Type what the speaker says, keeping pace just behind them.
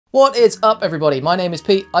What is up everybody, my name is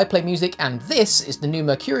Pete, I play music, and this is the new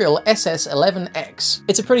Mercurial SS11X.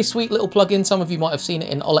 It's a pretty sweet little plugin, some of you might have seen it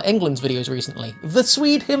in Ola Englund's videos recently. The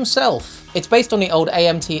Swede himself! It's based on the old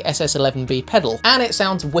AMT SS11B pedal, and it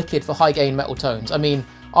sounds wicked for high gain metal tones. I mean,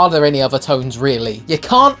 are there any other tones really? You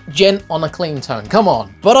can't gent on a clean tone, come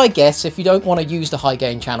on. But I guess if you don't want to use the high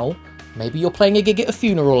gain channel, maybe you're playing a gig at a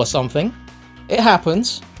funeral or something. It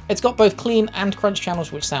happens. It's got both clean and crunch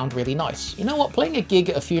channels which sound really nice. You know what, playing a gig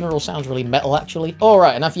at a funeral sounds really metal actually.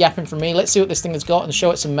 Alright, enough yapping from me, let's see what this thing has got and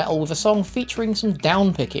show it some metal with a song featuring some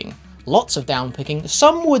downpicking. Lots of downpicking.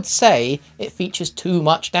 Some would say it features too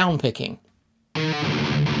much downpicking.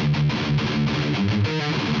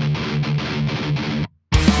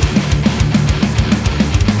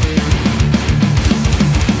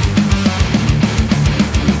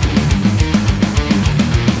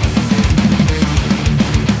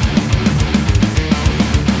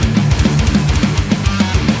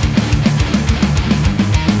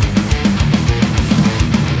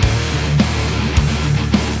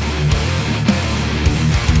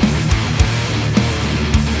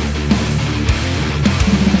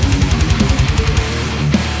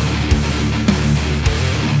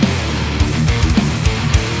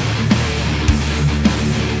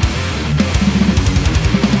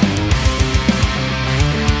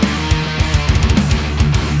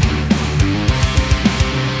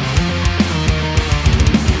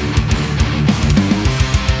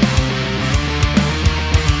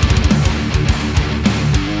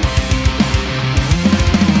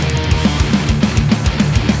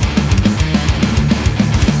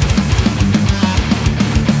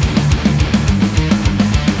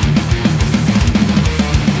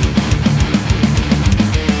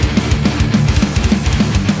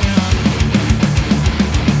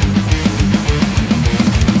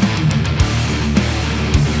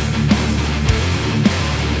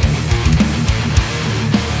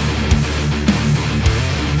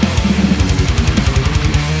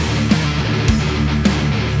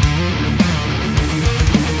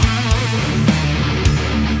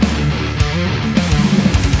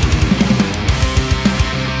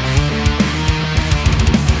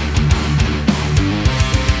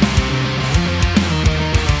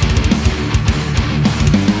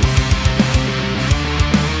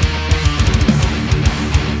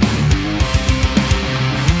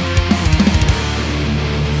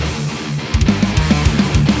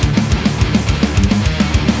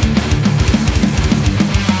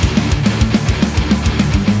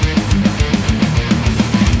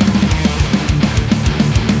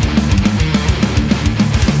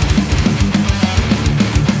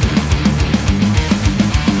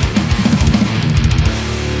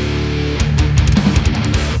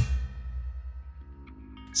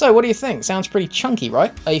 So what do you think? Sounds pretty chunky,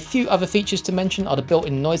 right? A few other features to mention are the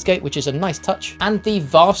built-in noise gate, which is a nice touch, and the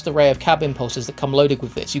vast array of cab impulses that come loaded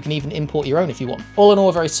with this. You can even import your own if you want. All in all,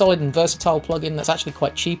 a very solid and versatile plugin that's actually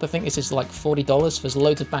quite cheap. I think this is like $40. There's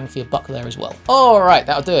loads of bang for your buck there as well. Alright,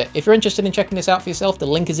 that'll do it. If you're interested in checking this out for yourself, the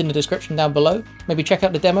link is in the description down below. Maybe check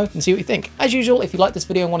out the demo and see what you think. As usual, if you like this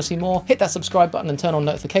video and want to see more, hit that subscribe button and turn on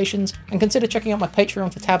notifications, and consider checking out my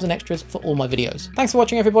Patreon for tabs and extras for all my videos. Thanks for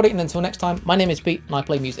watching everybody, and until next time, my name is Pete and I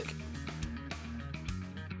play music.